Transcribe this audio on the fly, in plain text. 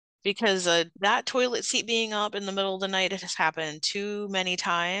because that toilet seat being up in the middle of the night, it has happened too many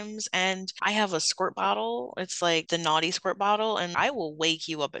times. And I have a squirt bottle. It's like the naughty squirt bottle, and I will wake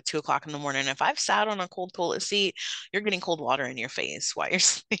you up at 2 o'clock in the morning. If I've sat on a cold toilet seat, you're getting cold water in your face while you're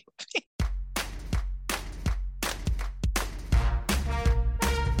sleeping.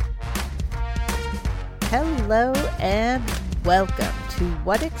 Hello and welcome to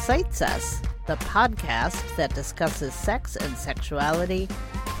What Excites Us, the podcast that discusses sex and sexuality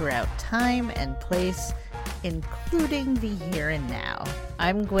throughout time and place, including the here and now.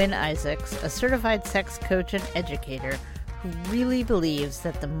 I'm Gwen Isaacs, a certified sex coach and educator who really believes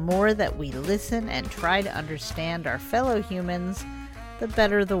that the more that we listen and try to understand our fellow humans, the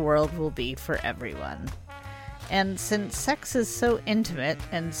better the world will be for everyone. And since sex is so intimate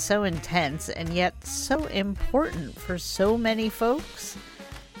and so intense and yet so important for so many folks,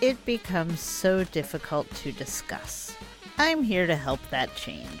 it becomes so difficult to discuss. I'm here to help that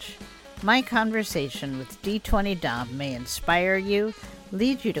change. My conversation with D20 Dom may inspire you,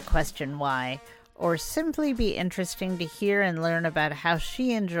 lead you to question why, or simply be interesting to hear and learn about how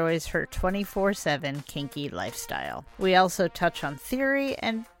she enjoys her 24/7 kinky lifestyle. We also touch on theory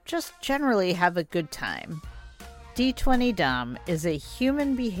and just generally have a good time. D20 Dom is a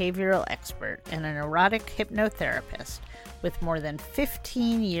human behavioral expert and an erotic hypnotherapist with more than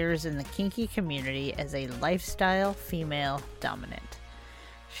 15 years in the kinky community as a lifestyle female dominant.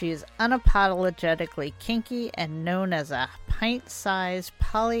 She is unapologetically kinky and known as a pint-sized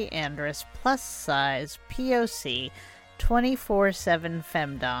polyandrous plus-size POC 24/7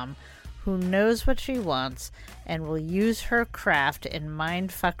 femdom who knows what she wants and will use her craft in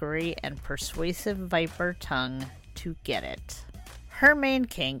mindfuckery and persuasive viper tongue to get it. Her main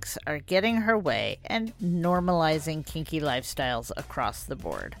kinks are getting her way and normalizing kinky lifestyles across the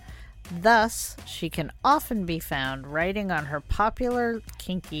board. Thus, she can often be found writing on her popular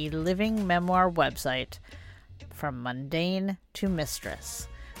kinky living memoir website, From Mundane to Mistress,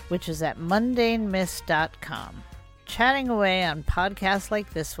 which is at mundanemiss.com, chatting away on podcasts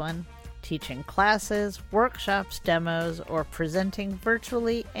like this one, teaching classes, workshops, demos, or presenting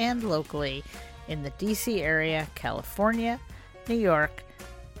virtually and locally in the DC area, California, New York,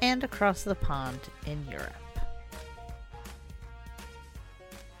 and across the pond in Europe.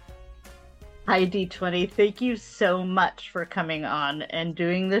 Hi, D20. Thank you so much for coming on and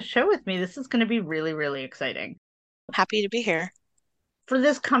doing this show with me. This is going to be really, really exciting. Happy to be here. For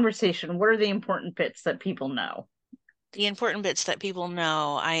this conversation, what are the important bits that people know? The important bits that people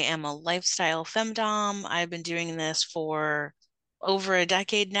know: I am a lifestyle femdom. I've been doing this for over a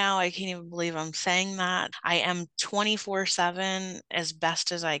decade now. I can't even believe I'm saying that. I am 24/7 as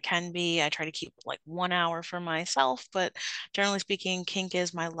best as I can be. I try to keep like 1 hour for myself, but generally speaking, kink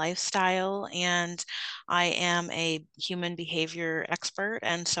is my lifestyle, and I am a human behavior expert.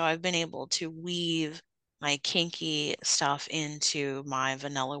 And so I've been able to weave my kinky stuff into my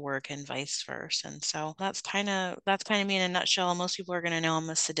vanilla work and vice versa. And so that's kind of me in a nutshell. Most people are going to know I'm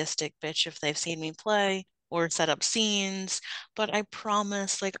a sadistic bitch if they've seen me play or set up scenes, but I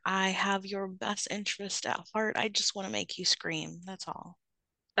promise, like, I have your best interest at heart. I just want to make you scream. That's all.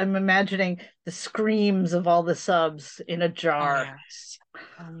 I'm imagining the screams of all the subs in a Oh, jar. yes.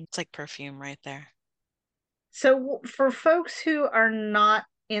 It's like perfume right there. So, for folks who are not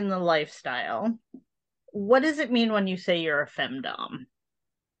in the lifestyle, what does it mean when you say you're a femdom?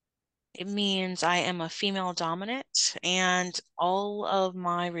 It means I am a female dominant, and all of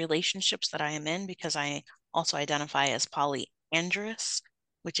my relationships that I am in, because I also identify as polyandrous,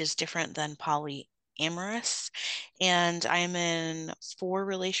 which is different than polyamorous. And I'm in 4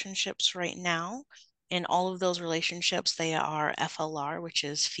 relationships right now. In all of those relationships, they are FLR, which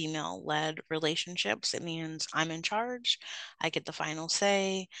is female-led relationships. It means I'm in charge. I get the final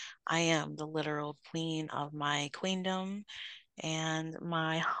say. I am the literal queen of my queendom, and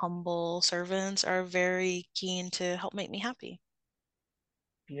my humble servants are very keen to help make me happy.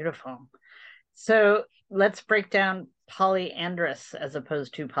 Beautiful. So let's break down polyandrous as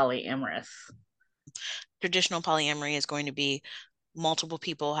opposed to polyamorous. Traditional polyamory is going to be multiple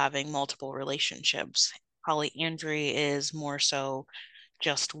people having multiple relationships. Polyandry is more so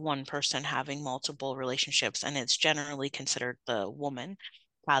just one person having multiple relationships, and it's generally considered the woman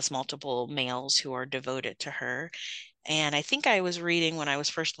has multiple males who are devoted to her. And I think I was reading when I was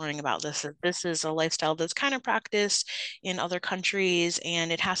first learning about this that this is a lifestyle that's kind of practiced in other countries,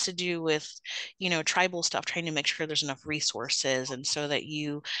 and it has to do with, tribal stuff, trying to make sure there's enough resources and so that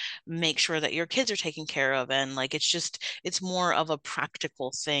you make sure that your kids are taken care of. And like it's more of a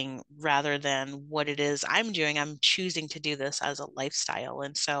practical thing rather than what it is I'm doing. I'm choosing to do this as a lifestyle.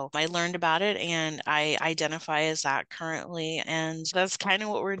 And so I learned about it and I identify as that currently. And that's kind of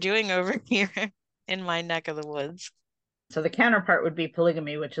what we're doing over here in my neck of the woods. So the counterpart would be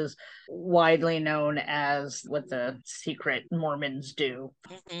polygamy, which is widely known as what the secret Mormons do.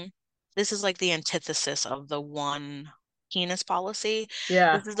 Hmm. This is like the antithesis of the one penis policy.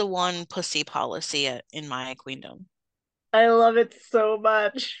 Yeah, This is the one pussy policy in my queendom. I love it so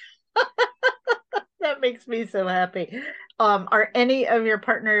much. That makes me so happy. Are any of your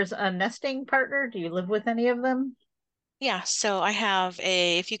partners a nesting partner? Do you live with any of them? Yeah, so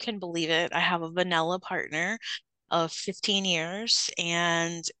if you can believe it, I have a vanilla partner of 15 years,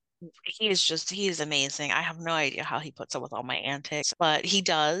 and he is amazing. I have no idea how he puts up with all my antics, but he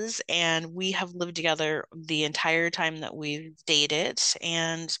does. And we have lived together the entire time that we've dated.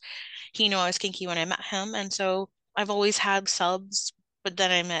 And he knew I was kinky when I met him. And so I've always had subs, but then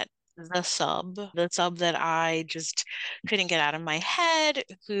I met the sub that I just couldn't get out of my head,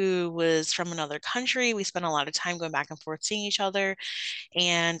 who was from another country. We spent a lot of time going back and forth seeing each other.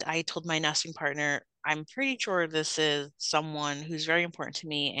 And I told my nesting partner, I'm pretty sure this is someone who's very important to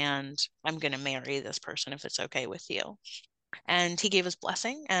me, and I'm going to marry this person if it's okay with you. And he gave his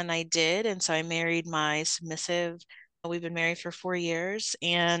blessing, and I did. And so I married my submissive. We've been married for 4 years,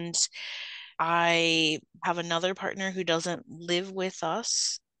 and I have another partner who doesn't live with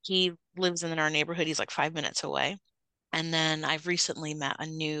us. He lives in our neighborhood. He's like 5 minutes away. And then I've recently met a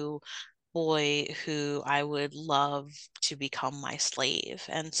new boy who I would love to become my slave.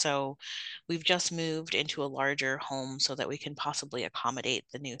 And so we've just moved into a larger home so that we can possibly accommodate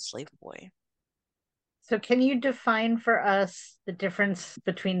the new slave boy. So, can you define for us the difference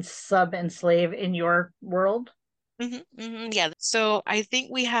between sub and slave in your world? Yeah. So I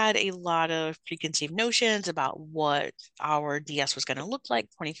think we had a lot of preconceived notions about what our DS was going to look like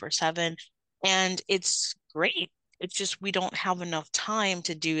 24/7. And it's great. It's just we don't have enough time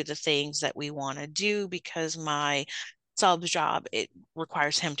to do the things that we want to do because my sub's job, it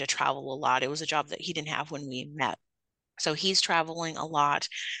requires him to travel a lot. It was a job that he didn't have when we met. So he's traveling a lot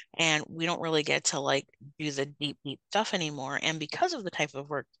and we don't really get to like do the deep, deep stuff anymore. And because of the type of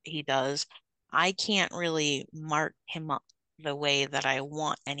work he does, I can't really mark him up the way that I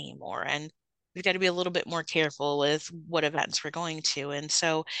want anymore. And we've got to be a little bit more careful with what events we're going to. And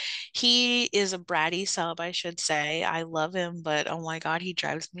so he is a bratty sub, I should say. I love him, but oh my God, he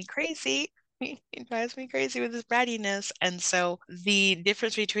drives me crazy. He drives me crazy with his brattiness. And so the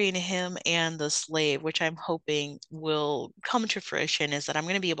difference between him and the slave, which I'm hoping will come to fruition, is that I'm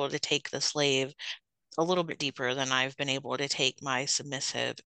going to be able to take the slave a little bit deeper than I've been able to take my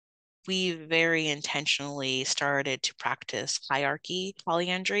submissive. We very intentionally started to practice hierarchy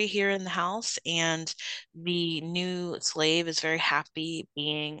polyandry here in the house, and the new slave is very happy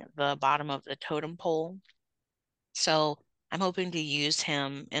being the bottom of the totem pole. So I'm hoping to use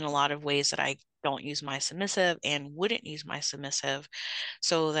him in a lot of ways that I don't use my submissive and wouldn't use my submissive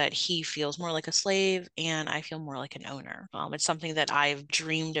so that he feels more like a slave and I feel more like an owner. It's something that I've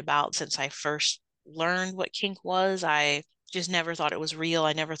dreamed about since I first learned what kink was. I just never thought it was real.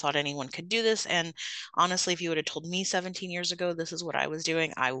 I never thought anyone could do this. And honestly, if you would have told me 17 years ago this is what I was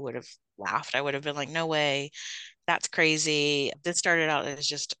doing, I would have laughed. I would have been like, no way. That's crazy. This started out as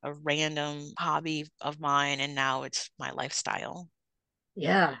just a random hobby of mine, and now it's my lifestyle.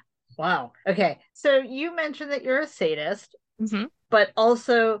 Yeah. Wow. Okay. So you mentioned that you're a sadist, Hmm. but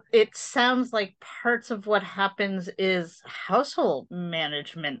also it sounds like parts of what happens is household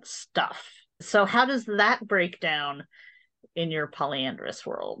management stuff. So how does that break down in your polyandrous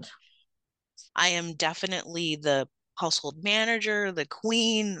world? I am definitely the household manager, the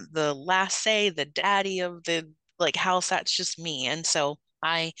queen, the last say, the daddy of the like house. That's just me. And so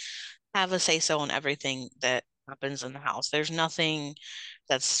I have a say so in everything that happens in the house. There's nothing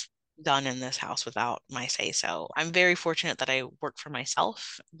that's done in this house without my say so. I'm very fortunate that I work for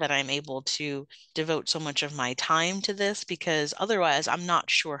myself, that I'm able to devote so much of my time to this because otherwise I'm not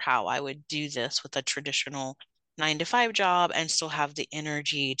sure how I would do this with a traditional 9 to 5 job and still have the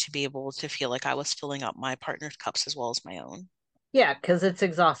energy to be able to feel like I was filling up my partner's cups as well as my own. Yeah, because it's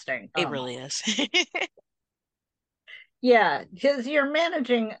exhausting. It really is. Yeah, because you're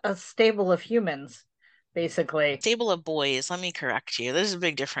managing a stable of humans, basically. Stable of boys, let me correct you. There's a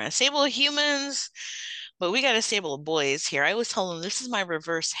big difference. Stable of humans, but we got a stable of boys here. I always tell them this is my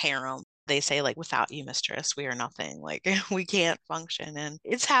reverse harem. they say like, without you, mistress, we are nothing. Like we can't function. And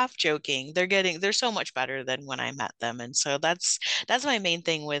it's half joking. They're so much better than when I met them. And so that's my main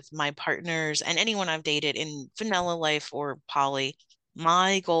thing with my partners and anyone I've dated in vanilla life or poly.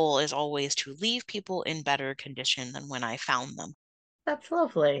 My goal is always to leave people in better condition than when I found them. That's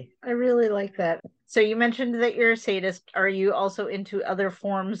lovely. I really like that. So you mentioned that you're a sadist. Are you also into other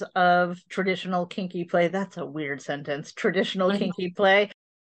forms of traditional kinky play? That's a weird sentence. Traditional kinky play.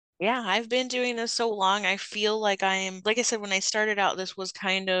 Yeah, I've been doing this so long. I feel like like I said, when I started out, this was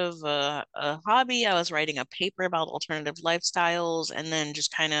kind of a hobby. I was writing a paper about alternative lifestyles and then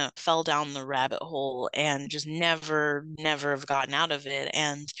just kind of fell down the rabbit hole and just never have gotten out of it.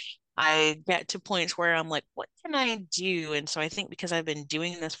 And I get to points where I'm like, what can I do? And so I think because I've been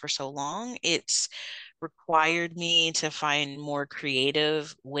doing this for so long, it's required me to find more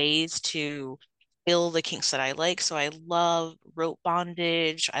creative ways to fill the kinks that I like. So I love rope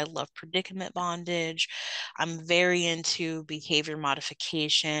bondage. I love predicament bondage. I'm very into behavior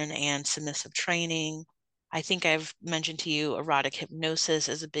modification and submissive training. I think I've mentioned to you erotic hypnosis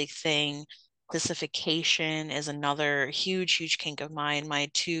is a big thing. Sissification is another huge kink of mine. My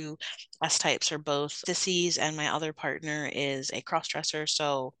two S types are both sissies, and my other partner is a cross-dresser.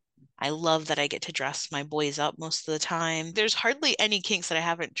 So I love that I get to dress my boys up most of the time. There's hardly any kinks that I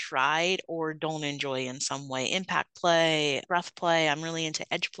haven't tried or don't enjoy in some way. Impact play, breath play, I'm really into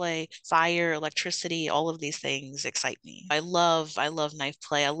edge play, fire, electricity, all of these things excite me. I love knife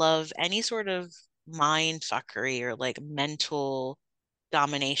play. I love any sort of mind fuckery or like mental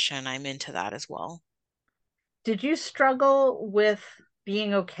domination. I'm into that as well. Did you struggle with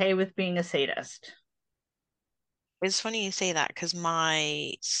being okay with being a sadist? It's funny you say that because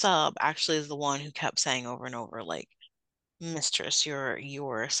my sub actually is the one who kept saying over and over, like, mistress, you're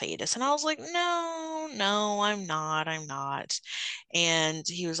a sadist. And I was like, no, I'm not. And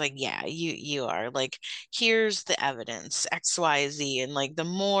he was like, yeah, you are. Like, here's the evidence, XYZ. And like the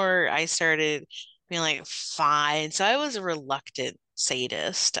more I started being like, fine. So I was a reluctant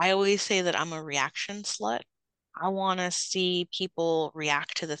sadist. I always say that I'm a reaction slut. I want to see people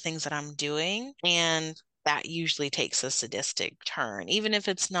react to the things that I'm doing. And that usually takes a sadistic turn, even if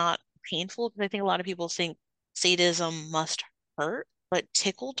it's not painful, because I think a lot of people think sadism must hurt. But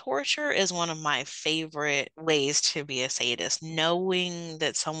tickle torture is one of my favorite ways to be a sadist, knowing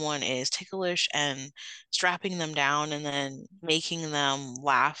that someone is ticklish and strapping them down and then making them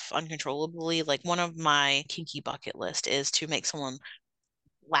laugh uncontrollably. Like one of my kinky bucket list is to make someone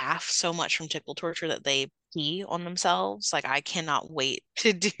laugh so much from tickle torture that they pee on themselves. Like I cannot wait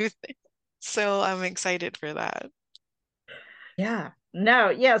to do that. So I'm excited for that. Yeah.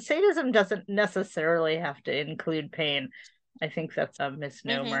 No, yeah, sadism doesn't necessarily have to include pain. I think that's a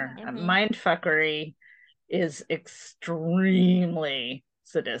misnomer. Hmm. Mindfuckery is extremely Oh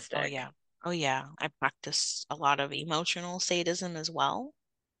sadistic. yeah. Oh yeah. I practice a lot of emotional sadism as well.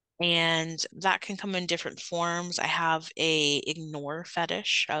 And that can come in different forms. I have a ignore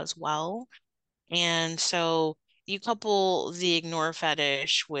fetish as well. And so you couple the ignore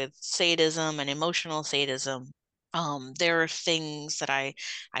fetish with sadism and emotional sadism. There are things that I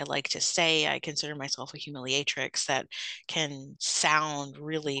like to say. I consider myself a humiliatrix that can sound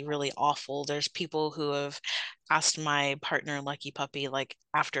really awful. There's people who have asked my partner, Lucky Puppy, like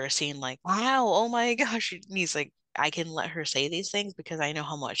after a scene, like, wow, oh my gosh. And he's like, I can let her say these things because I know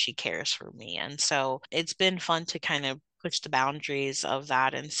how much she cares for me. And so it's been fun to kind of push the boundaries of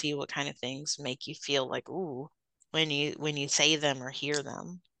that and see what kind of things make you feel like, ooh, when you say them or hear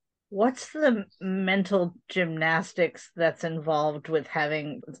them. What's the mental gymnastics that's involved with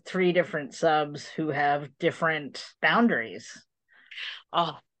having three different subs who have different boundaries?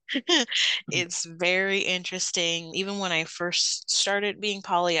 Oh, it's very interesting. Even when I first started being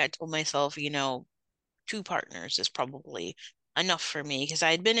poly, I told myself, two partners is probably enough for me because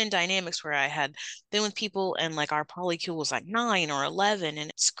I had been in dynamics where I had been with people and like our polycule was like 9 or 11 and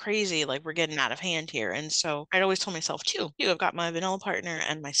it's crazy. Like we're getting out of hand here. And so I'd always told myself, two, I've got my vanilla partner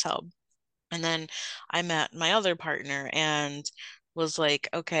and my sub. And then I met my other partner and was like,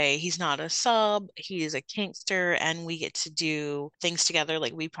 okay, he's not a sub, he's a kinkster, and we get to do things together.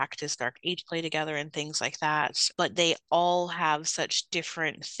 Like we practice dark age play together and things like that. But they all have such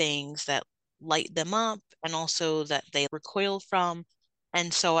different things that light them up and also that they recoil from.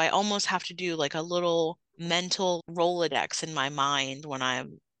 And so I almost have to do like a little mental Rolodex in my mind when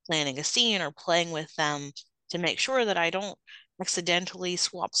I'm planning a scene or playing with them to make sure that I don't accidentally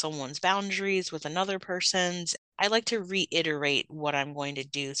swap someone's boundaries with another person's. I like to reiterate what I'm going to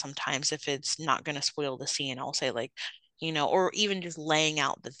do sometimes if it's not going to spoil the scene. I'll say, like, or even just laying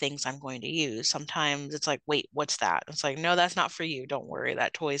out the things I'm going to use. Sometimes it's like, wait, what's that? It's like, no, that's not for you. Don't worry,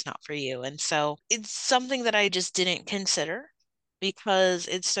 that toy is not for you. And so it's something that I just didn't consider because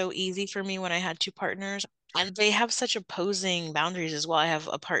it's so easy for me when I had two partners. And they have such opposing boundaries as well. I have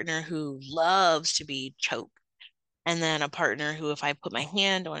a partner who loves to be choked, and then a partner who, if I put my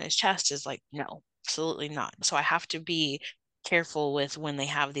hand on his chest, is like, no, absolutely not. So I have to be careful with when they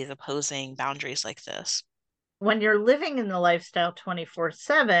have these opposing boundaries like this. When you're living in the lifestyle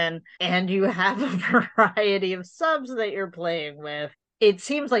 24/7 and you have a variety of subs that you're playing with, it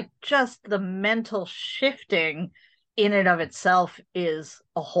seems like just the mental shifting in and of itself is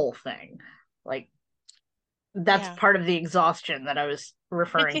a whole thing. Like, that's Yeah. part of the exhaustion that I was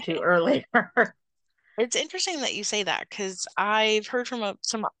referring to earlier. It's interesting that you say that because I've heard from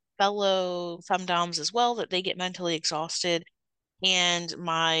some fellow femdoms as well that they get mentally exhausted. And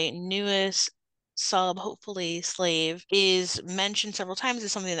my newest sub, hopefully slave, is mentioned several times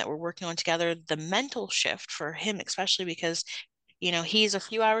as something that we're working on together. The mental shift for him, especially because, he's a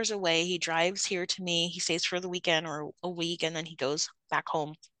few hours away. He drives here to me. He stays for the weekend or a week, and then he goes back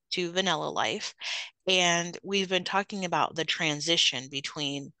home to vanilla life. And we've been talking about the transition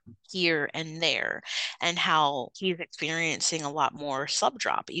between here and there and how he's experiencing a lot more sub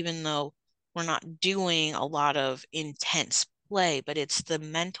drop, even though we're not doing a lot of intense play, but it's the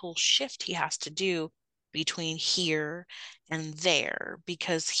mental shift he has to do between here and there.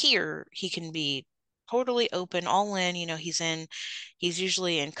 Because here he can be totally open, all in, he's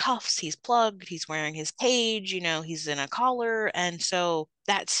usually in cuffs, he's plugged, he's wearing his cage, he's in a collar. And so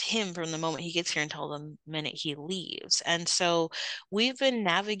that's him from the moment he gets here until the minute he leaves. And so we've been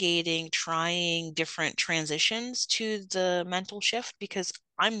navigating, trying different transitions to the mental shift because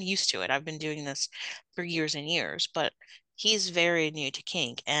I'm used to it. I've been doing this for years and years, but he's very new to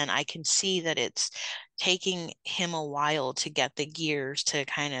kink. And I can see that it's taking him a while to get the gears to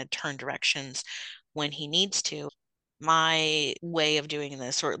kind of turn directions when he needs to. My way of doing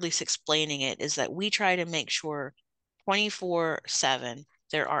this, or at least explaining it, is that we try to make sure 24/7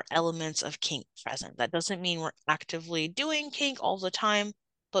 there are elements of kink present. That doesn't mean we're actively doing kink all the time,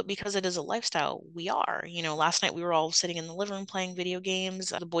 but because it is a lifestyle, we are. Last night we were all sitting in the living room playing video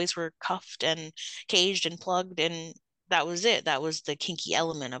games. The boys were cuffed and caged and plugged, and that was it. That was the kinky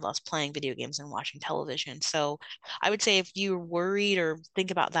element of us playing video games and watching television. So I would say if you're worried or think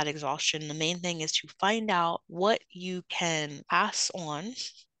about that exhaustion, the main thing is to find out what you can pass on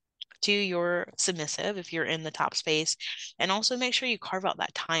to your submissive if you're in the top space, and also make sure you carve out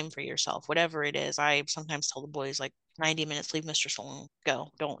that time for yourself, whatever it is. I sometimes tell the boys like 90 minutes, leave Mistress alone, go,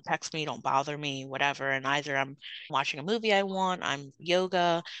 don't text me, don't bother me, whatever. And either I'm watching a movie I want, I'm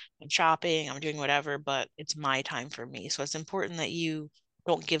yoga, I'm shopping, I'm doing whatever, but it's my time for me. So it's important that you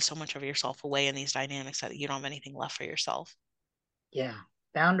don't give so much of yourself away in these dynamics that you don't have anything left for yourself. Yeah,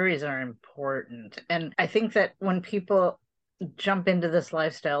 boundaries are important. And I think that when people jump into this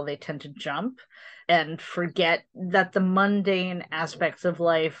lifestyle, they tend to jump and forget that the mundane aspects of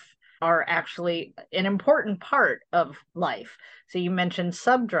life are actually an important part of life. So you mentioned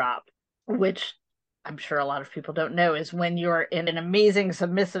sub drop, which I'm sure a lot of people don't know is when you're in an amazing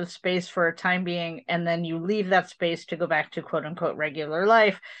submissive space for a time being, and then you leave that space to go back to quote unquote regular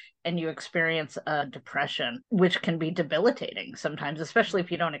life, and you experience a depression, which can be debilitating sometimes, especially if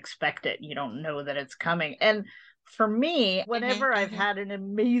you don't expect it. You don't know that it's coming. And for me, whenever I've Mm-hmm. had an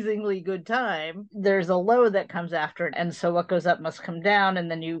amazingly good time, there's a low that comes after it. And so what goes up must come down, and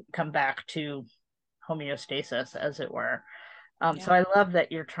then you come back to homeostasis, as it were. So Yeah. I love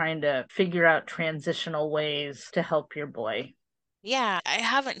that you're trying to figure out transitional ways to help your boy. Yeah, I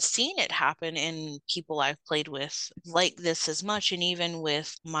haven't seen it happen in people I've played with like this as much. And even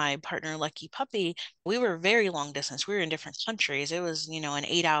with my partner, Lucky Puppy, we were very long distance. We were in different countries. It was, an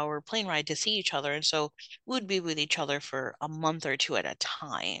 8 hour plane ride to see each other. And so we would be with each other for a month or two at a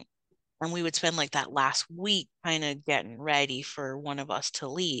time. And we would spend like that last week kind of getting ready for one of us to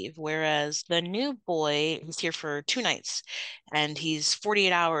leave. Whereas the new boy is here for 2 nights and he's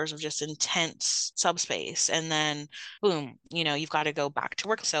 48 hours of just intense subspace. And then boom, you've got to go back to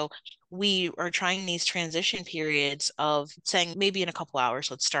work. So we are trying these transition periods of saying maybe in a couple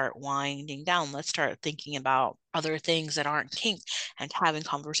hours, let's start winding down. Let's start thinking about other things that aren't kink and having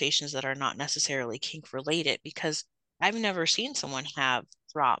conversations that are not necessarily kink related because I've never seen someone have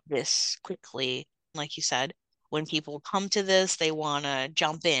drop this quickly. Like you said, when people come to this, they want to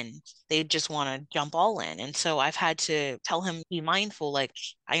jump in. They just want to jump all in. And so I've had to tell him, be mindful. Like,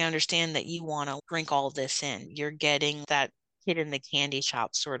 I understand that you want to drink all this in. You're getting that kid in the candy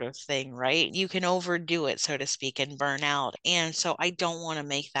shop sort of thing, right? You can overdo it, so to speak, and burn out. And so I don't want to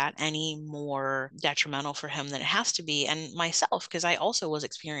make that any more detrimental for him than it has to be. And myself, because I also was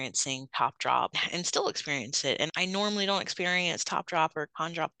experiencing top drop and still experience it. And I normally don't experience top drop or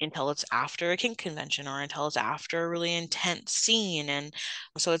con drop until it's after a kink convention or until it's after a really intense scene. And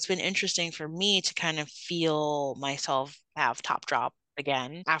so it's been interesting for me to kind of feel myself have top drop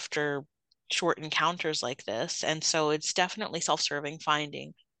again after short encounters like this. And so it's definitely self-serving,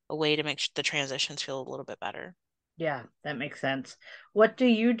 finding a way to make the transitions feel a little bit better. Yeah, that makes sense. What do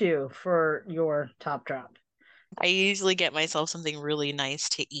you do for your top drop? I usually get myself something really nice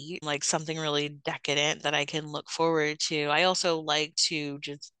to eat, like something really decadent that I can look forward to. I also like to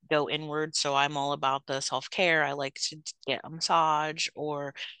just go inward, so I'm all about the self-care. I like to get a massage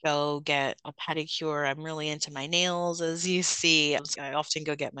or go get a pedicure. I'm really into my nails, as you see. I often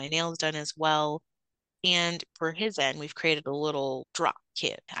go get my nails done as well. And for his end, we've created a little drop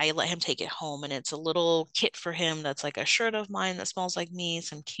kit. I let him take it home, and it's a little kit for him that's like a shirt of mine that smells like me,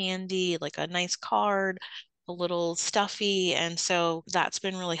 some candy, like a nice card, a little stuffy. And so that's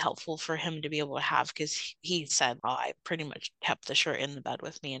been really helpful for him to be able to have because he said, oh, I pretty much kept the shirt in the bed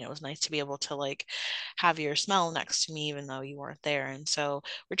with me. And it was nice to be able to like have your smell next to me, even though you weren't there. And so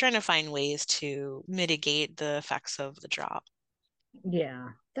we're trying to find ways to mitigate the effects of the drop. Yeah,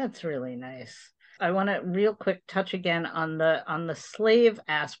 that's really nice. I want to real quick touch again on the slave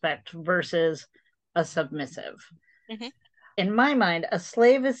aspect versus a submissive. Mhm. In my mind, a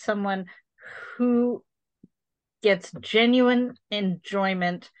slave is someone who gets genuine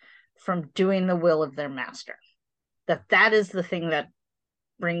enjoyment from doing the will of their master. That is the thing that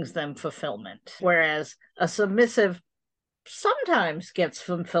brings them fulfillment. Whereas a submissive sometimes gets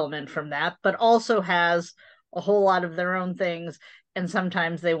fulfillment from that, but also has a whole lot of their own things. And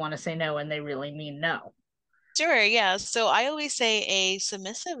sometimes they want to say no and they really mean no. Sure, yeah. So I always say a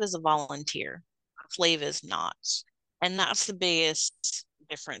submissive is a volunteer, a slave is not. And that's the biggest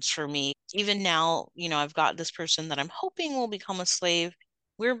difference for me. Even now, I've got this person that I'm hoping will become a slave.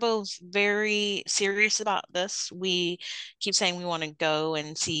 We're both very serious about this. We keep saying we want to go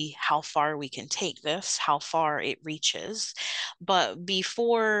and see how far we can take this, how far it reaches. But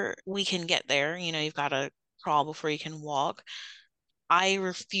before we can get there, you've got to crawl before you can walk. I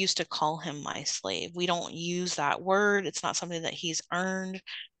refuse to call him my slave. We don't use that word. It's not something that he's earned.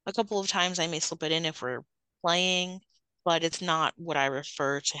 A couple of times I may slip it in if we're playing, but it's not what I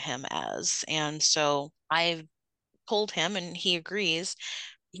refer to him as. And so I've told him, and he agrees,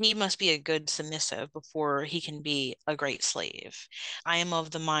 he must be a good submissive before he can be a great slave. I am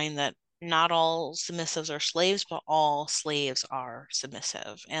of the mind that not all submissives are slaves, but all slaves are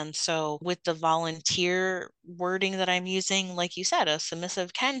submissive. And so, with the volunteer wording that I'm using, like you said, a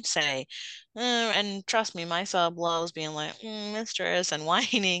submissive can say, and trust me, my sub loves being like, mistress and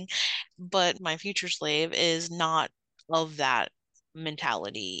whining, but my future slave is not of that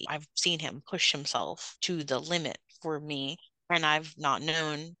mentality. I've seen him push himself to the limit for me, and I've not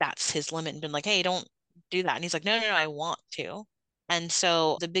known that's his limit and been like, hey, don't do that. And he's like, no, no, no, I want to. And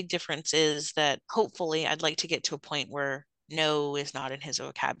so the big difference is that hopefully I'd like to get to a point where no is not in his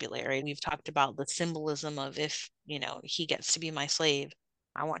vocabulary. We've talked about the symbolism of if, he gets to be my slave,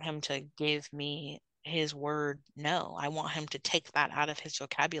 I want him to give me his word no. I want him to take that out of his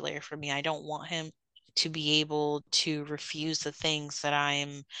vocabulary for me. I don't want him to be able to refuse the things that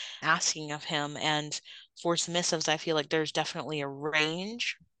I'm asking of him. And for submissives, I feel like there's definitely a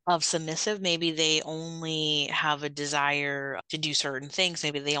range of submissive. Maybe they only have a desire to do certain things.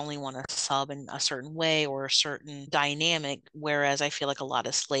 Maybe they only want to sub in a certain way or a certain dynamic. Whereas I feel like a lot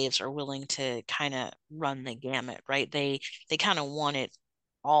of slaves are willing to kind of run the gamut, right? They kind of want it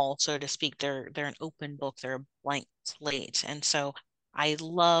all, so to speak. They're an open book. They're a blank slate. And so I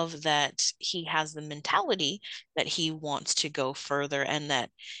love that he has the mentality that he wants to go further and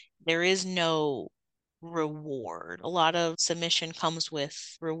that there is no reward. A lot of submission comes with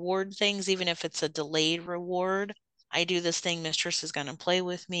reward things, even if it's a delayed reward. I do this thing, mistress is going to play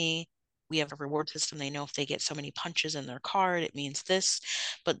with me. We have a reward system. They know if they get so many punches in their card, it means this.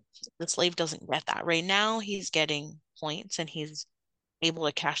 But the slave doesn't get that. Right now, he's getting points and he's able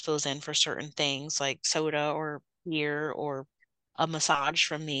to cash those in for certain things like soda or beer or a massage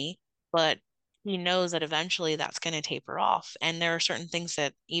from me. But he knows that eventually that's going to taper off. And there are certain things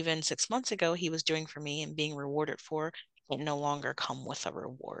that even 6 months ago he was doing for me and being rewarded for it no longer come with a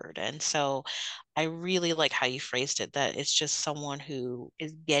reward. And so I really like how you phrased it, that it's just someone who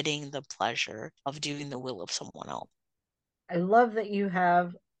is getting the pleasure of doing the will of someone else. I love that you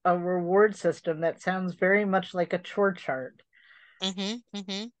have a reward system that sounds very much like a chore chart. Mm-hmm,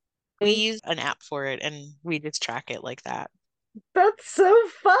 mm-hmm. We use an app for it and we just track it like that. That's so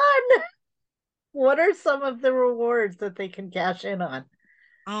fun. What are some of the rewards that they can cash in on?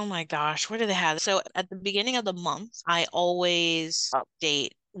 Oh my gosh, what do they have? So at the beginning of the month, I always update.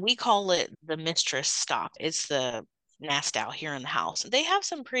 We call it the mistress stop. It's the nest out here in the house. They have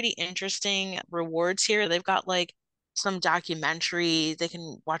some pretty interesting rewards here. They've got like some documentary. They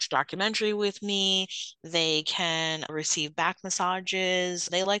can watch a documentary with me. They can receive back massages.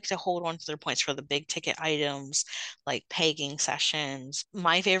 They like to hold on to their points for the big ticket items like pegging sessions.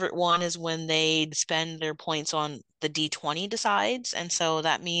 My favorite one is when they spend their points on the D20 decides. And so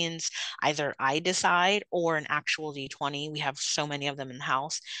that means either I decide or an actual D20. We have so many of them in the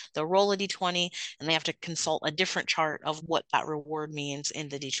house. They'll roll a D20 and they have to consult a different chart of what that reward means in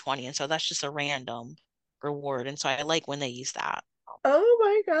the D20. And so that's just a random reward. And so I like when they use that. Oh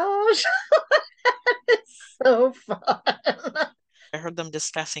my gosh. It's so fun. I heard them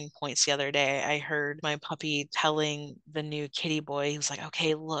discussing points the other day. I heard my puppy telling the new kitty boy, he was like,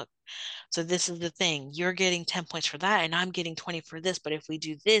 okay, look, so this is the thing. You're getting 10 points for that, and I'm getting 20 for this. But if we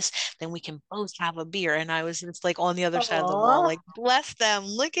do this, then we can both have a beer. And I was just like on the other side of the wall, Aw. like, bless them.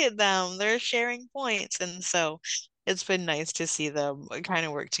 Look at them. They're sharing points. And so it's been nice to see them kind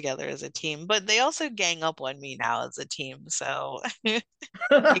of work together as a team. But they also gang up on me now as a team. So I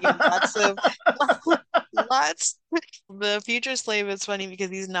get lots of lots. The future slave is funny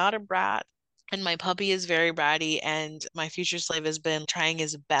because he's not a brat. And my puppy is very bratty, and my future slave has been trying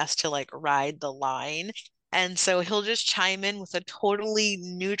his best to like ride the line. And so he'll just chime in with a totally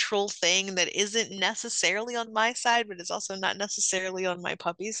neutral thing that isn't necessarily on my side, but it's also not necessarily on my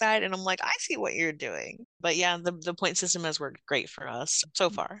puppy's side. And I'm like, I see what you're doing. But yeah, the point system has worked great for us so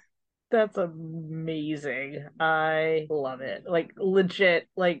far. That's amazing. I love it. Like legit,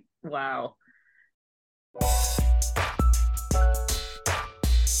 like wow.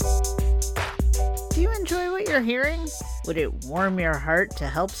 Do you enjoy what you're hearing? Would it warm your heart to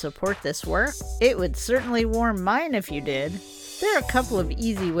help support this work? It would certainly warm mine if you did. There are a couple of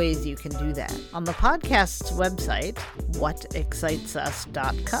easy ways you can do that. On the podcast's website,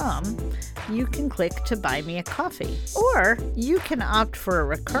 whatexcitesus.com, you can click to buy me a coffee. Or you can opt for a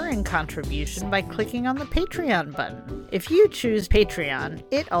recurring contribution by clicking on the Patreon button. If you choose Patreon,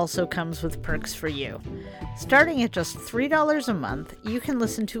 it also comes with perks for you. Starting at just $3 a month, you can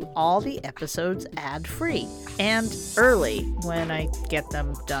listen to all the episodes ad-free and early when I get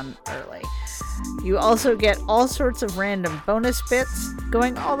them done early. You also get all sorts of random bonus bits,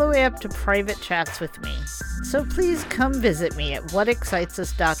 going all the way up to private chats with me. So please come visit me at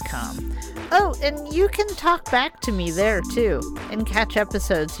whatexcitesus.com. Oh, and you can talk back to me there too, and catch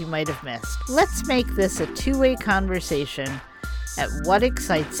episodes you might have missed. Let's make this a two-way conversation at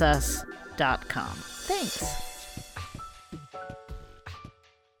whatexcitesus.com. Thanks.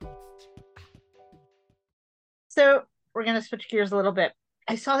 So we're going to switch gears a little bit.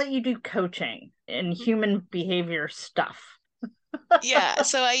 I saw that you do coaching in human behavior stuff. Yeah,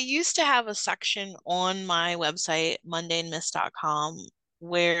 so I used to have a section on my website, mundanemist.com,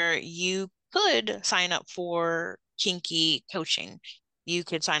 where you could sign up for kinky coaching. You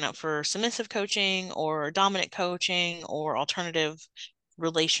could sign up for submissive coaching or dominant coaching or alternative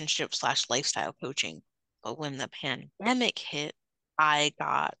relationship slash lifestyle coaching. But when the pandemic hit, I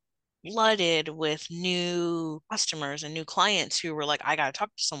got flooded with new customers and new clients who were like, I got to talk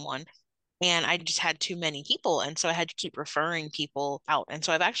to someone. And I just had too many people. And so I had to keep referring people out. And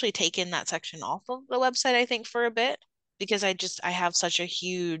so I've actually taken that section off of the website, I think, for a bit because I have such a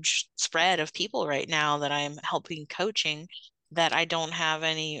huge spread of people right now that I'm helping coaching that I don't have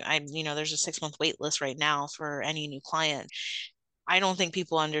any, there's a 6 month wait list right now for any new client. I don't think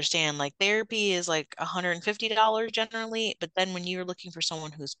people understand like therapy is like $150 generally, but then when you're looking for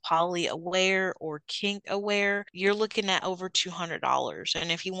someone who's poly aware or kink aware, you're looking at over $200.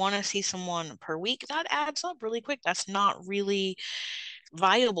 And if you want to see someone per week, that adds up really quick. That's not really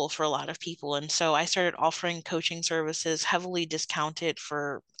viable for a lot of people. And so I started offering coaching services heavily discounted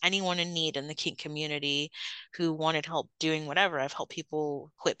for anyone in need in the kink community who wanted help doing whatever. I've helped people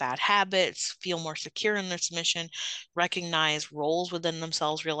quit bad habits, feel more secure in their submission, recognize roles within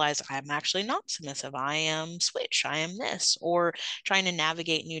themselves, realize I'm actually not submissive. I am switch. I am this, or trying to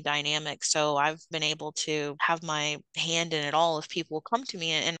navigate new dynamics. So I've been able to have my hand in it all. If people come to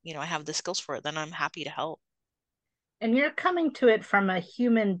me and I have the skills for it, then I'm happy to help. And you're coming to it from a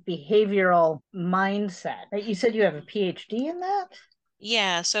human behavioral mindset. Right? You said you have a PhD in that?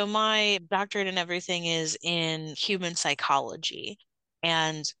 Yeah, so my doctorate and everything is in human psychology.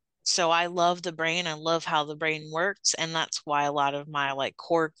 And so I love the brain. I love how the brain works. And that's why a lot of my like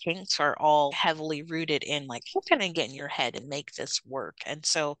core kinks are all heavily rooted in like, how can I get in your head and make this work? And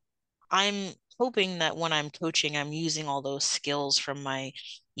so I'm hoping that when I'm coaching, I'm using all those skills from my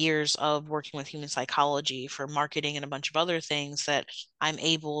years of working with human psychology for marketing and a bunch of other things, that I'm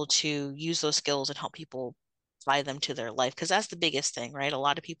able to use those skills and help people apply them to their life. Because that's the biggest thing, right? A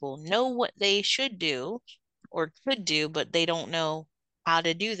lot of people know what they should do or could do, but they don't know how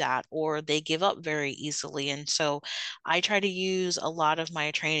to do that, or they give up very easily. And so I try to use a lot of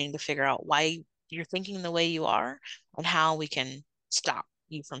my training to figure out why you're thinking the way you are and how we can stop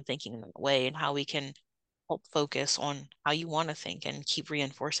you from thinking that way, and how we can help focus on how you want to think and keep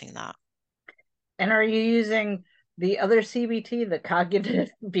reinforcing that. And are you using the other CBT, the cognitive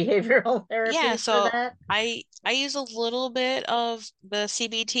behavioral Yeah, therapy, for so that? I use a little bit of the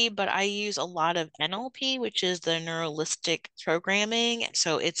CBT, but I use a lot of NLP, which is the neuralistic programming.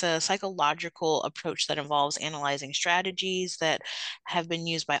 So it's a psychological approach that involves analyzing strategies that have been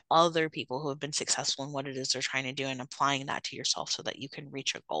used by other people who have been successful in what it is they're trying to do, and applying that to yourself so that you can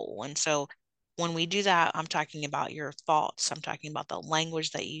reach a goal. And so when we do that, I'm talking about your thoughts. I'm talking about the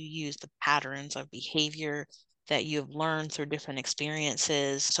language that you use, the patterns of behavior that you've learned through different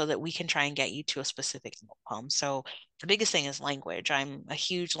experiences, so that we can try and get you to a specific outcome. So the biggest thing is language. I'm a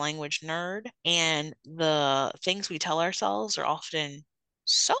huge language nerd, and the things we tell ourselves are often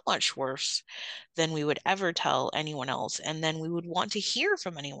so much worse than we would ever tell anyone else. And then we would want to hear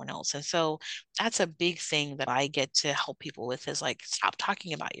from anyone else. And so that's a big thing that I get to help people with, is like, stop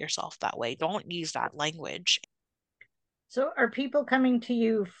talking about yourself that way. Don't use that language. So are people coming to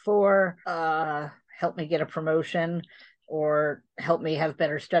you for help me get a promotion or help me have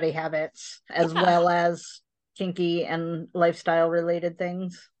better study habits as Yeah. well as kinky and lifestyle related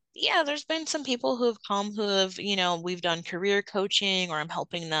things? Yeah, there's been some people who have come who have, we've done career coaching, or I'm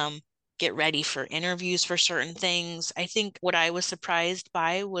helping them get ready for interviews for certain things. I think what I was surprised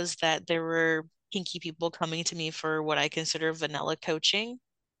by was that there were kinky people coming to me for what I consider vanilla coaching.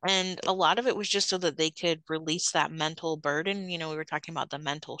 And a lot of it was just so that they could release that mental burden. We were talking about the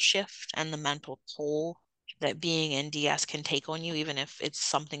mental shift and the mental toll that being in DS can take on you, even if it's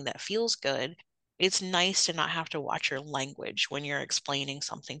something that feels good. It's nice to not have to watch your language when you're explaining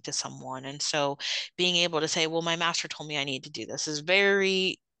something to someone. And so being able to say, well, my master told me I need to do this, is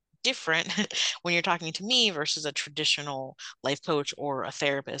very different when you're talking to me versus a traditional life coach or a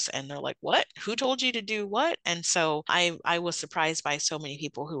therapist, and they're like, what, who told you to do what? And so I was surprised by so many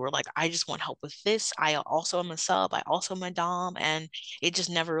people who were like, I just want help with this. I also am a sub, I also am a dom. And it just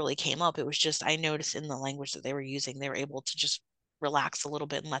never really came up. It was just, I noticed in the language that they were using, they were able to just relax a little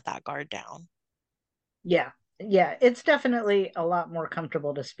bit and let that guard down. Yeah. Yeah, it's definitely a lot more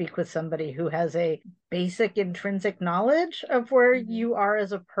comfortable to speak with somebody who has a basic intrinsic knowledge of where Mhm. you are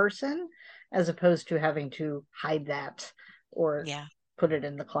as a person, as opposed to having to hide that or Yeah. put it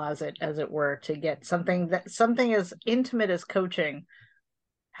in the closet, as it were, to get something as intimate as coaching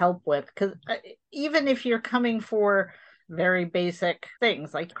help with. Because even if you're coming for very basic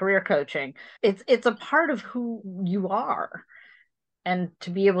things like career coaching, it's a part of who you are, and to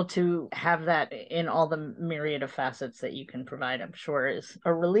be able to have that in all the myriad of facets that you can provide, I'm sure is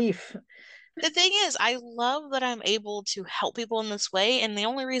a relief. The thing is, I love that I'm able to help people in this way. And the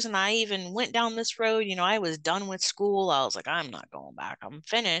only reason I even went down this road, I was done with school. I was like, I'm not going back. I'm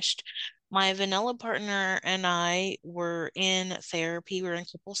finished. My vanilla partner and I were in therapy. We were in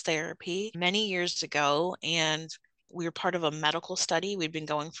couples therapy many years ago, and we were part of a medical study. We'd been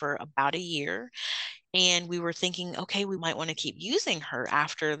going for about a year, and we were thinking, okay, we might want to keep using her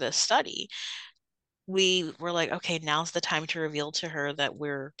after the study. We were like, okay, now's the time to reveal to her that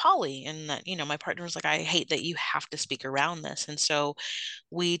we're poly, and that, my partner was like, I hate that you have to speak around this. And so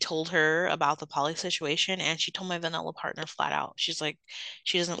we told her about the poly situation, and she told my vanilla partner flat out. She's like,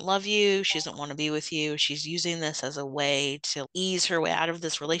 she doesn't love you. She doesn't want to be with you. She's using this as a way to ease her way out of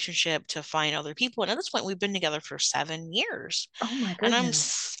this relationship, to find other people. And at this point, we've been together for 7 years. Oh my And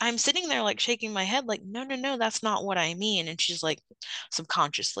goodness. I'm sitting there like shaking my head, like, no, no, no, that's not what I mean. And she's like,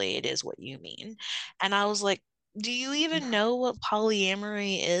 subconsciously, it is what you mean. And I was like, do you even know what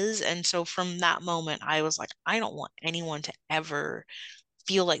polyamory is? And so from that moment, I was like, I don't want anyone to ever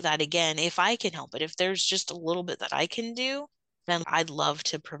feel like that again. If I can help it, if there's just a little bit that I can do, then I'd love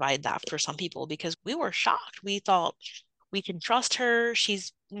to provide that for some people, because we were shocked. We thought we can trust her.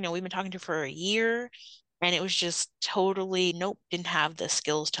 We've been talking to her for a year, and it was just totally, nope, didn't have the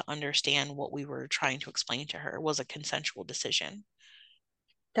skills to understand what we were trying to explain to her was a consensual decision.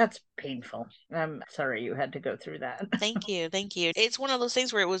 That's painful. I'm sorry you had to go through that. Thank you. Thank you. It's one of those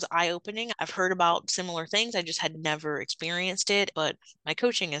things where it was eye-opening. I've heard about similar things. I just had never experienced it, but my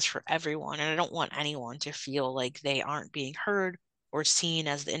coaching is for everyone, and I don't want anyone to feel like they aren't being heard or seen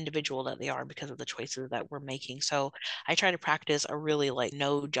as the individual that they are because of the choices that we're making. So I try to practice a really like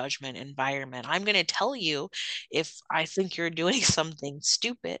no judgment environment. I'm going to tell you if I think you're doing something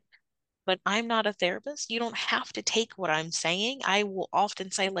stupid, but I'm not a therapist. You don't have to take what I'm saying. I will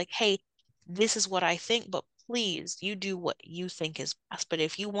often say, like, hey, this is what I think, but please, you do what you think is best. But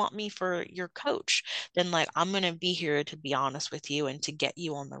if you want me for your coach, then like I'm going to be here to be honest with you and to get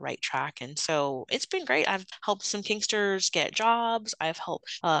you on the right track. And so it's been great. I've helped some Kingsters get jobs. I've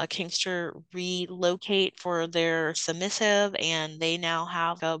helped a Kingster relocate for their submissive, and they now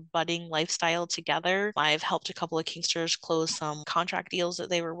have a budding lifestyle together. I've helped a couple of Kingsters close some contract deals that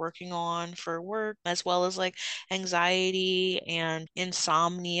they were working on for work, as well as like anxiety and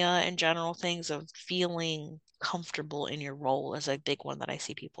insomnia and general things of feeling comfortable in your role is a big one that I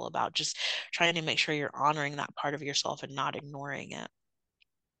see people about. Just trying to make sure you're honoring that part of yourself and not ignoring it.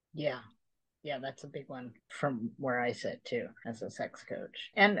 Yeah. Yeah, that's a big one from where I sit too, as a sex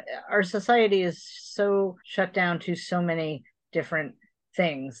coach. And our society is so shut down to so many different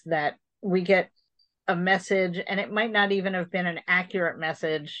things that we get a message, and it might not even have been an accurate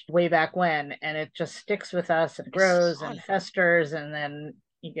message way back when, and it just sticks with us and It's grows and fun. festers, and then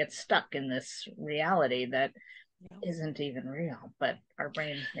you get stuck in this reality that Yeah. isn't even real, but our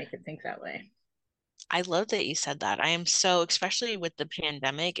brains make it think that way. I love that you said that. I am so, especially with the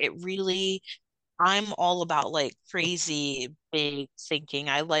pandemic, it really, I'm all about like crazy big thinking.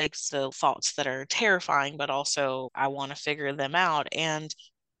 I like the thoughts that are terrifying, but also I want to figure them out. And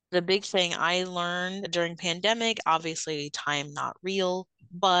the big thing I learned during pandemic, obviously time not real,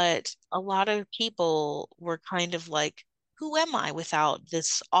 but a lot of people were kind of like, who am I without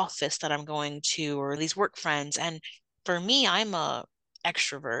this office that I'm going to or these work friends? And for me, I'm a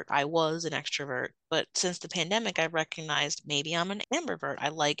extrovert. I was an extrovert, but since the pandemic, I recognized maybe I'm an ambivert. I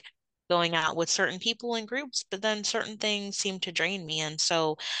like going out with certain people in groups, but then certain things seem to drain me. And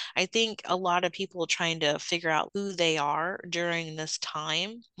so I think a lot of people trying to figure out who they are during this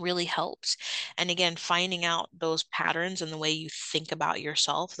time really helps. And again, finding out those patterns and the way you think about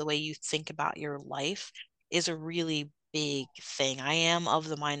yourself, the way you think about your life is a really big thing. I am of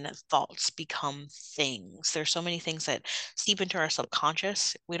the mind that thoughts become things. There's so many things that seep into our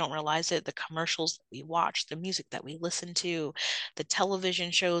subconscious. We don't realize it. The commercials that we watch, the music that we listen to, the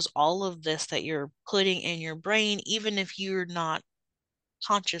television shows, all of this that you're putting in your brain, even if you're not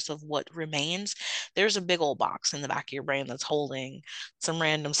conscious of what remains, there's a big old box in the back of your brain that's holding some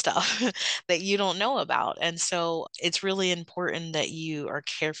random stuff that you don't know about. And so it's really important that you are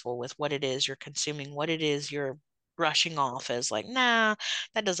careful with what it is you're consuming, what it is you're brushing off as like, nah,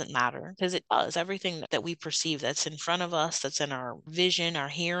 that doesn't matter. Because it does. Everything that we perceive that's in front of us, that's in our vision, our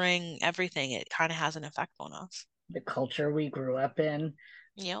hearing, everything, it kind of has an effect on us. The culture we grew up in,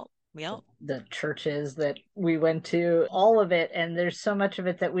 Yep. Yep. the churches that we went to, all of it. And there's so much of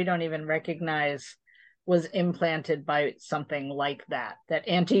it that we don't even recognize was implanted by something like that. That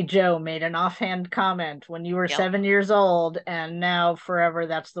Auntie Joe made an offhand comment when you were Yep. 7 years old, and now forever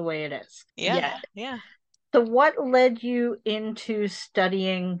that's the way it is. Yeah. Yeah. Yeah. So, what led you into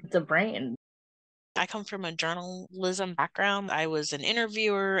studying the brain? I come from a journalism background. I was an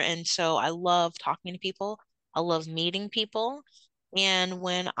interviewer, and so I love talking to people. I love meeting people. And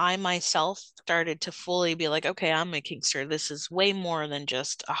when I myself started to fully be like, okay, I'm a Kingster, this is way more than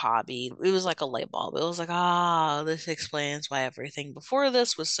just a hobby. It was like a light bulb. It was like, ah, this explains why everything before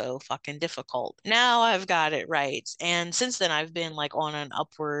this was so fucking difficult. Now I've got it right. And since then, I've been like on an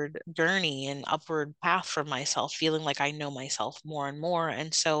upward journey, an upward path for myself, feeling like I know myself more and more.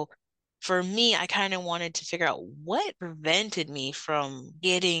 And so for me, I kind of wanted to figure out what prevented me from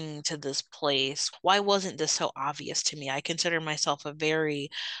getting to this place. Why wasn't this so obvious to me? I consider myself a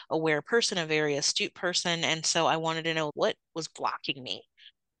very aware person, a very astute person. And so I wanted to know what was blocking me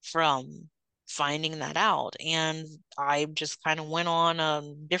from finding that out. And I just kind of went on a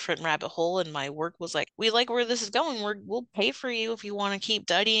different rabbit hole, and my work was like, we like where this is going. We'll pay for you if you want to keep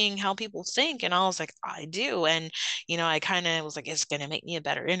studying how people think. And I was like, I do. And, I kind of was like, it's going to make me a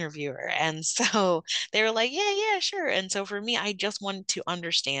better interviewer. And so they were like, yeah, yeah, sure. And so for me, I just wanted to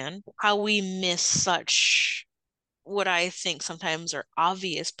understand how we miss such what I think sometimes are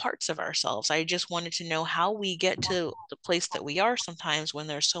obvious parts of ourselves. I just wanted to know how we get to the place that we are sometimes when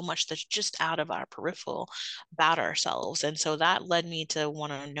there's so much that's just out of our peripheral about ourselves. And so that led me to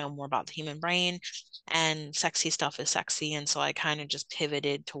want to know more about the human brain, and sexy stuff is sexy. And so I kind of just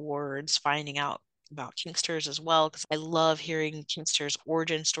pivoted towards finding out about kinksters as well, because I love hearing kinksters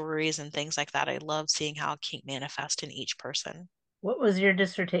origin stories and things like that. I love seeing how kink manifests in each person. What was your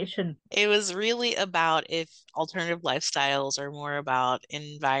dissertation? It was really about if alternative lifestyles are more about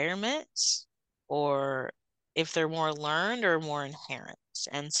environments or if they're more learned or more inherent.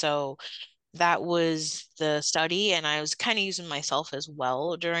 And so that was the study, and I was kind of using myself as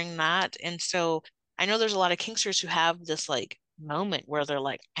well during that. And so I know there's a lot of kinksters who have this like moment where they're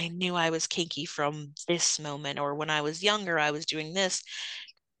like, I knew I was kinky from this moment, or when I was younger, I was doing this.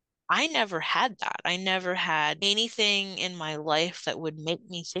 I never had that. I never had anything in my life that would make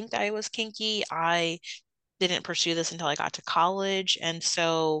me think I was kinky. I didn't pursue this until I got to college. And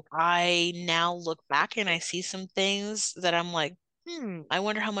so I now look back and I see some things that I'm like, I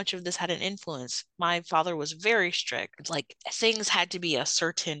wonder how much of this had an influence. My father was very strict. Like things had to be a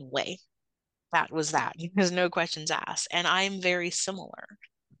certain way. That was that. There's no questions asked. And I'm very similar.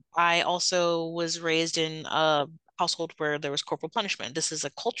 I also was raised in a household where there was corporal punishment. This is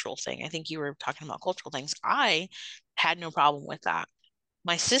a cultural thing. I think you were talking about cultural things. I had no problem with that.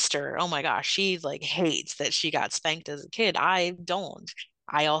 My sister, oh my gosh, she like hates that she got spanked as a kid. I don't.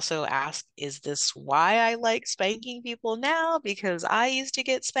 I also ask, is this why I like spanking people now? Because I used to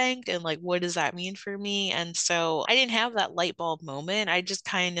get spanked, and like, what does that mean for me? And so I didn't have that light bulb moment. I just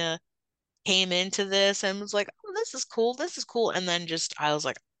kind of came into this and was like, oh, this is cool. This is cool. And then just, I was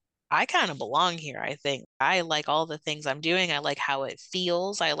like, I kind of belong here, I think. I like all the things I'm doing. I like how it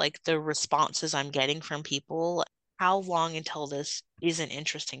feels. I like the responses I'm getting from people. How long until this isn't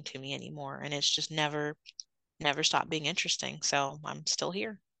interesting to me anymore? And it's just never stopped being interesting. So I'm still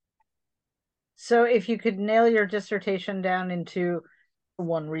here. So, if you could nail your dissertation down into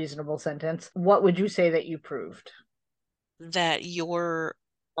one reasonable sentence, what would you say that you proved? That your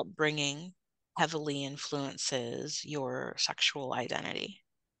upbringing heavily influences your sexual identity.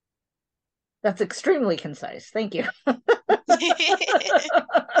 That's extremely concise. Thank you.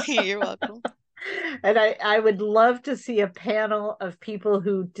 You're welcome. And I would love to see a panel of people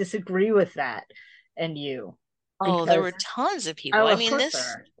who disagree with that and you, Oh, there because, were tons of people. oh, I of mean, course there this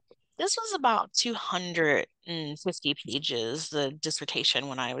are. this was about 250 pages, the dissertation,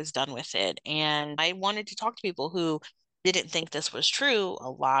 when I was done with it. And I wanted to talk to people who didn't think this was true. A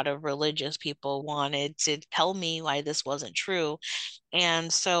lot of religious people wanted to tell me why this wasn't true.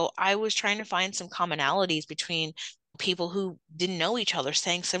 And so I was trying to find some commonalities between people who didn't know each other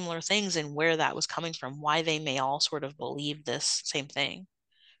saying similar things and where that was coming from, why they may all sort of believe this same thing.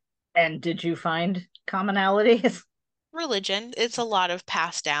 And did you find commonalities? Religion, it's a lot of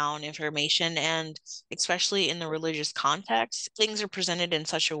passed down information, and especially in the religious context, things are presented in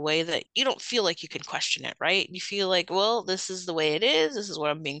such a way that you don't feel like you can question it, right? You feel like, well, this is the way it is, this is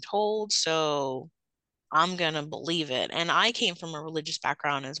what I'm being told, so I'm gonna believe it. And I came from a religious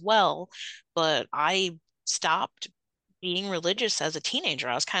background as well, but I stopped being religious as a teenager.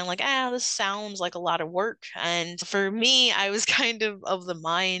 I was kind of like, this sounds like a lot of work. And for me, I was kind of the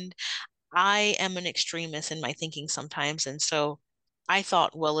mind, I am an extremist in my thinking sometimes. And so I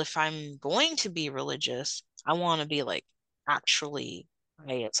thought, well, if I'm going to be religious, I want to be like actually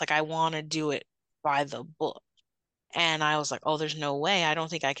right. It's like I want to do it by the book. And I was like, oh, there's no way. I don't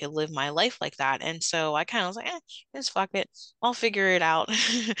think I could live my life like that. And so I kind of was like, just fuck it. I'll figure it out.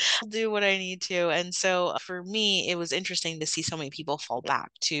 I'll do what I need to. And so for me, it was interesting to see so many people fall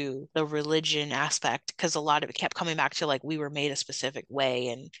back to the religion aspect, because a lot of it kept coming back to like we were made a specific way.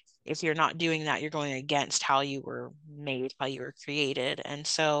 And if you're not doing that, you're going against how you were made, how you were created. And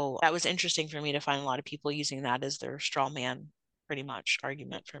so that was interesting for me to find a lot of people using that as their straw man, pretty much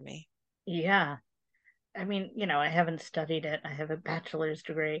argument for me. Yeah. I mean, I haven't studied it. I have a bachelor's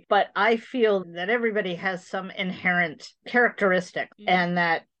degree, but I feel that everybody has some inherent characteristic Mm-hmm. and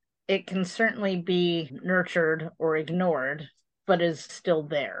that it can certainly be nurtured or ignored, but is still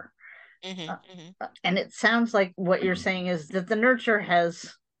there. Mm-hmm. Uh, Mm-hmm. and it sounds like what you're saying is that the nurture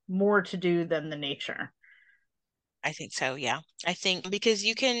has more to do than the nature. I think so, yeah. I think because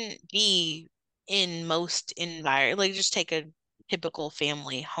you can be in most environment, like just take a typical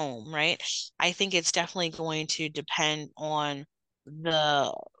family home, right? I think it's definitely going to depend on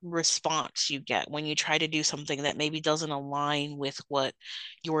the response you get when you try to do something that maybe doesn't align with what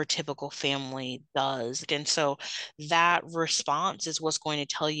your typical family does. And so that response is what's going to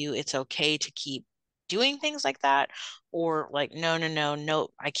tell you it's okay to keep doing things like that, or like, no, no, no, no,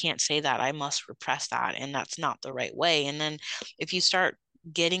 I can't say that. I must repress that. And that's not the right way. And then if you start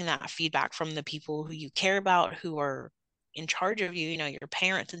getting that feedback from the people who you care about, who are in charge of you, your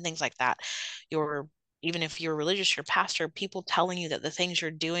parents and things like that, your even if you're religious, your pastor, people telling you that the things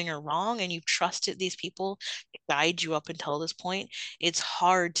you're doing are wrong, and you've trusted these people to guide you up until this point, it's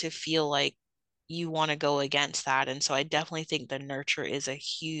hard to feel like you want to go against that. And so I definitely think the nurture is a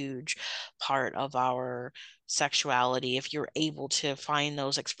huge part of our sexuality. If you're able to find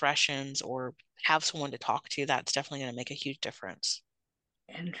those expressions or have someone to talk to, that's definitely going to make a huge difference.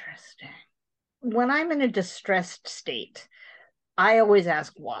 Interesting. when I'm in a distressed state, I always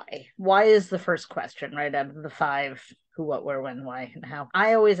ask why. Why is the first question, right? Out of the five: who, what, where, when, why, and how.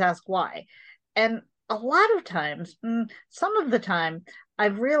 I always ask why. And a lot of times, some of the time,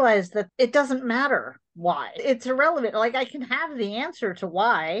 I've realized that it doesn't matter why. It's irrelevant. Like I can have the answer to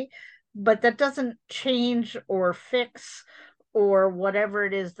why, but that doesn't change or fix or whatever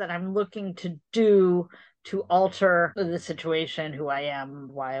it is that I'm looking to do to alter the situation, who I am,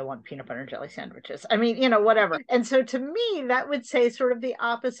 why I want peanut butter and jelly sandwiches. I mean, whatever. And so to me, that would say sort of the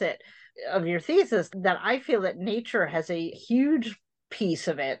opposite of your thesis, that I feel that nature has a huge piece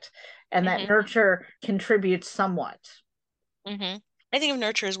of it and that Hmm. nurture contributes somewhat. Hmm. I think of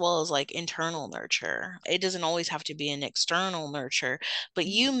nurture as well as like internal nurture. It doesn't always have to be an external nurture. But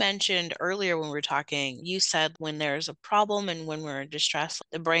you mentioned earlier when we were talking, you said when there's a problem and when we're in distress,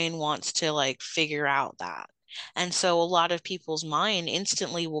 the brain wants to like figure out that. And so a lot of people's mind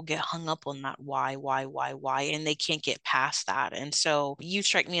instantly will get hung up on that why, and they can't get past that. And so you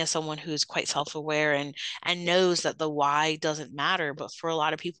strike me as someone who's quite self-aware and knows that the why doesn't matter. But for a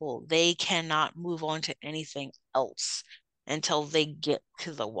lot of people, they cannot move on to anything else until they get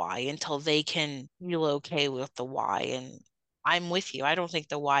to the why, until they can feel okay with the why. And I'm with you. I don't think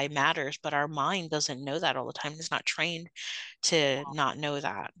the why matters, but our mind doesn't know that all the time. It's not trained to not know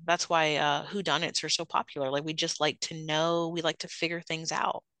that. That's why whodunits are so popular. Like we just like to know, we like to figure things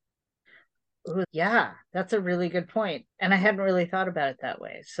out. Ooh, yeah, that's a really good point. And I hadn't really thought about it that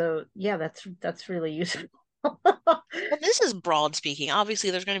way. So yeah, that's really useful. Well, this is broad speaking. Obviously,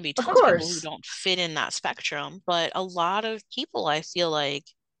 there's going to be Of tons of people who course. don't fit in that spectrum, but a lot of people I feel like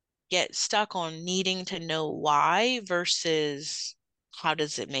get stuck on needing to know why versus how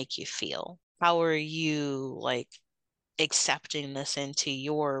does it make you feel? How are you like accepting this into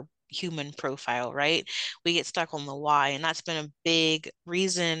your human profile, right? We get stuck on the why, and that's been a big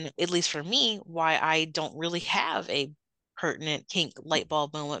reason, at least for me, why I don't really have a pertinent kink light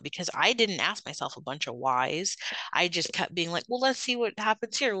bulb moment because I didn't ask myself a bunch of whys. I just kept being like, well, let's see what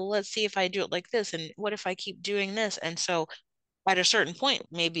happens here. Well, let's see if I do it like this. And what if I keep doing this? And so at a certain point,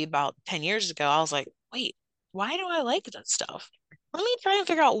 maybe about 10 years ago, I was like, wait, why do I like that stuff? Let me try and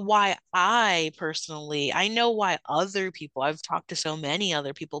figure out why I personally, I know why other people, I've talked to so many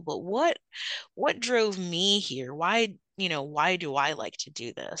other people, but what drove me here? Why, why do I like to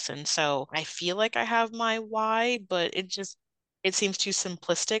do this? And so I feel like I have my why, but it seems too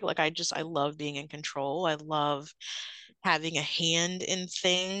simplistic. Like I love being in control. I love having a hand in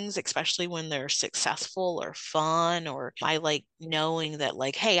things, especially when they're successful or fun, or I like knowing that,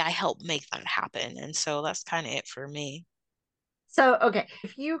 like, hey, I helped make that happen. And so that's kind of it for me. So, okay,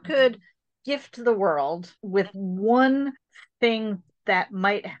 if you could gift the world with one thing that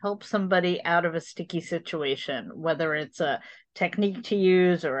might help somebody out of a sticky situation, whether it's a technique to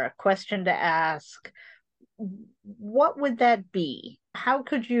use or a question to ask, what would that be? How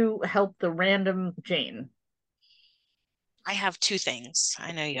could you help the random Jane? I have two things.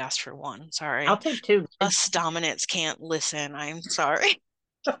 I know you asked for one. I'll Sorry. take two. Us dominants can't listen. I'm sorry.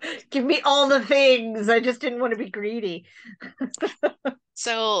 Give me all the things. I just didn't want to be greedy.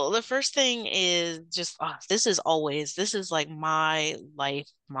 So the first thing is just this is like my life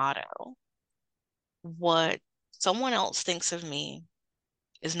motto. What someone else thinks of me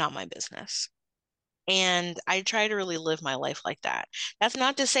is not my business. And I try to really live my life like that. That's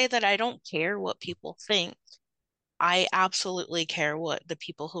not to say that I don't care what people think. I absolutely care what the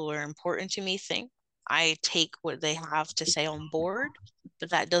people who are important to me think. I take what they have to say on board,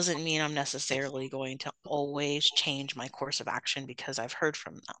 but that doesn't mean I'm necessarily going to always change my course of action because I've heard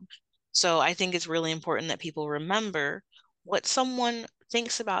from them. So I think it's really important that people remember what someone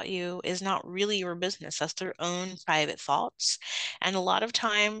thinks about you is not really your business. That's their own private thoughts. And a lot of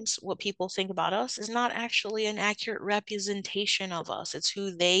times, what people think about us is not actually an accurate representation of us, it's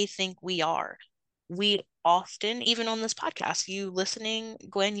who they think we are. We often, even on this podcast, you listening,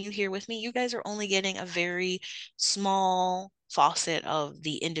 Gwen, you here with me, you guys are only getting a very small faucet of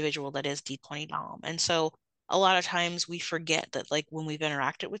the individual that is D20 Dom. And so a lot of times we forget that, like, when we've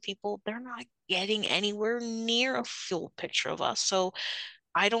interacted with people, they're not getting anywhere near a full picture of us. So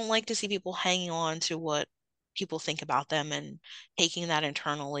I don't like to see people hanging on to what people think about them and taking that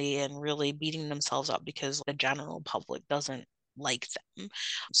internally and really beating themselves up because the general public doesn't like them.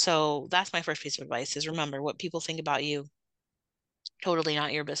 So that's my first piece of advice is remember what people think about you, totally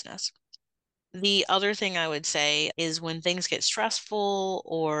not your business. The other thing I would say is when things get stressful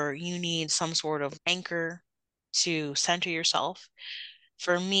or you need some sort of anchor to center yourself,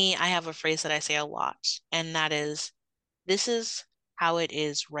 for me, I have a phrase that I say a lot, and that is, this is how it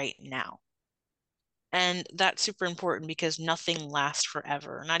is right now. And that's super important because nothing lasts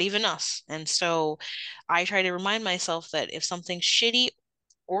forever, not even us. And so I try to remind myself that if something's shitty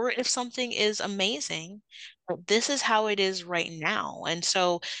or if something is amazing, but this is how it is right now. And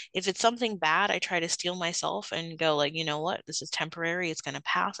so if it's something bad, I try to steel myself and go like, you know what, this is temporary, it's going to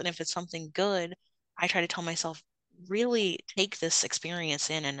pass. And if it's something good, I try to tell myself, really take this experience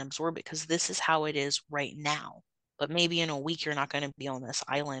in and absorb it because this is how it is right now. But maybe in a week, you're not going to be on this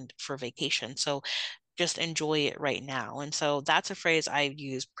island for vacation. So just enjoy it right now. And so that's a phrase I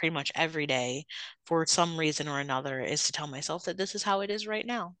use pretty much every day for some reason or another, is to tell myself that this is how it is right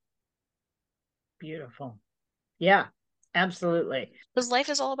now. Beautiful. Yeah, absolutely. Because life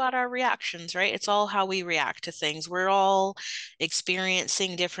is all about our reactions, right? It's all how we react to things. We're all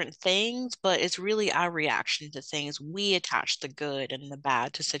experiencing different things, but it's really our reaction to things. We attach the good and the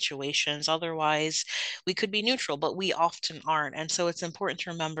bad to situations. Otherwise, we could be neutral, but we often aren't. And so it's important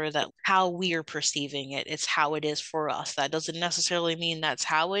to remember that how we are perceiving it, it's how it is for us. That doesn't necessarily mean that's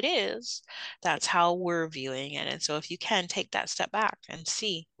how it is. That's how we're viewing it. And so if you can take that step back and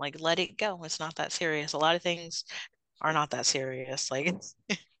see, like, let it go. It's not that serious. A lot of things are not that serious. Like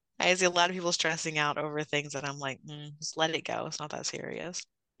I see a lot of people stressing out over things that I'm like, just let it go. It's not that serious.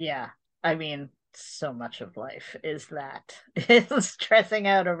 Yeah. I mean, so much of life is that is stressing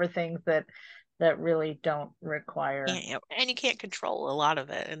out over things that really don't require. And you can't control a lot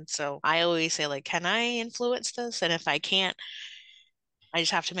of it. And so I always say, like, can I influence this? And if I can't, I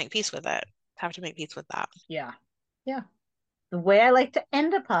just have to make peace with it. Have to make peace with that. Yeah. Yeah. The way I like to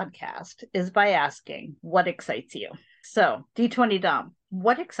end a podcast is by asking what excites you. So, D20 Dom,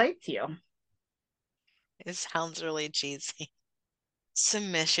 what excites you? It sounds really cheesy.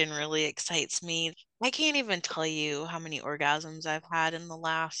 Submission really excites me. I can't even tell you how many orgasms I've had in the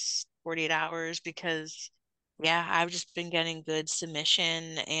last 48 hours because, yeah, I've just been getting good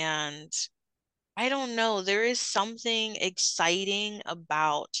submission. And I don't know, there is something exciting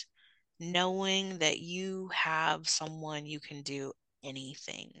about knowing that you have someone you can do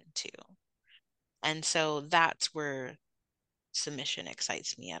anything to. And so that's where submission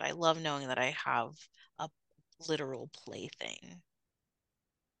excites me at. I love knowing that I have a literal plaything.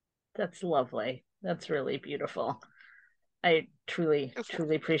 That's lovely. That's really beautiful. I truly, Okay.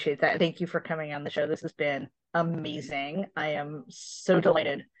 truly appreciate that. Thank you for coming on the show. This has been amazing. I am so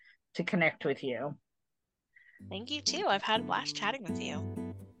delighted to connect with you. Thank you too. I've had a blast chatting with you.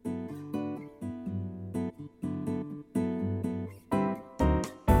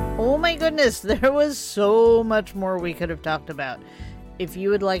 Oh my goodness, there was so much more we could have talked about. If you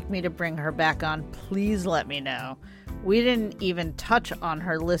would like me to bring her back on, please let me know. We didn't even touch on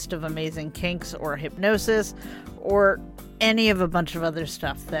her list of amazing kinks or hypnosis or any of a bunch of other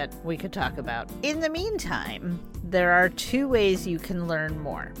stuff that we could talk about. In the meantime, there are 2 ways you can learn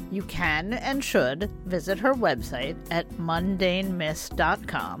more. You can and should visit her website at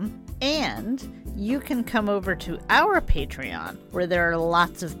mundanemiss.com, and you can come over to our Patreon, where there are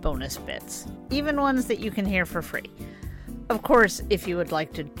lots of bonus bits, even ones that you can hear for free. Of course, if you would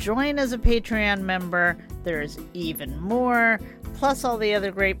like to join as a Patreon member, there's even more, plus all the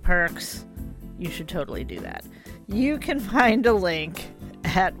other great perks. You should totally do that. You can find a link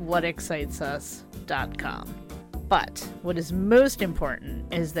at whatexcitesus.com. But what is most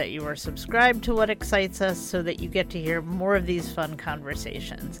important is that you are subscribed to What Excites Us so that you get to hear more of these fun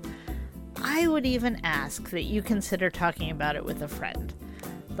conversations. I would even ask that you consider talking about it with a friend.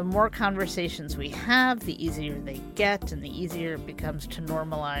 The more conversations we have, the easier they get, and the easier it becomes to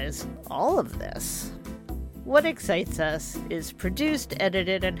normalize all of this. What Excites Us is produced,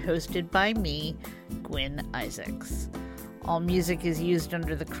 edited, and hosted by me, Gwyn Isaacs. All music is used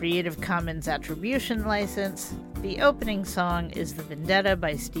under the Creative Commons Attribution License. The opening song is The Vendetta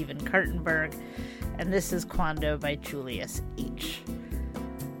by Stephen Kartenberg, and this is Quando by Julius H.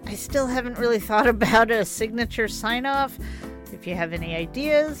 I still haven't really thought about a signature sign-off. If you have any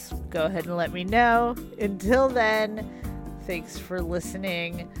ideas, go ahead and let me know. Until then, thanks for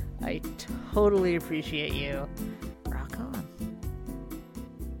listening. I totally appreciate you.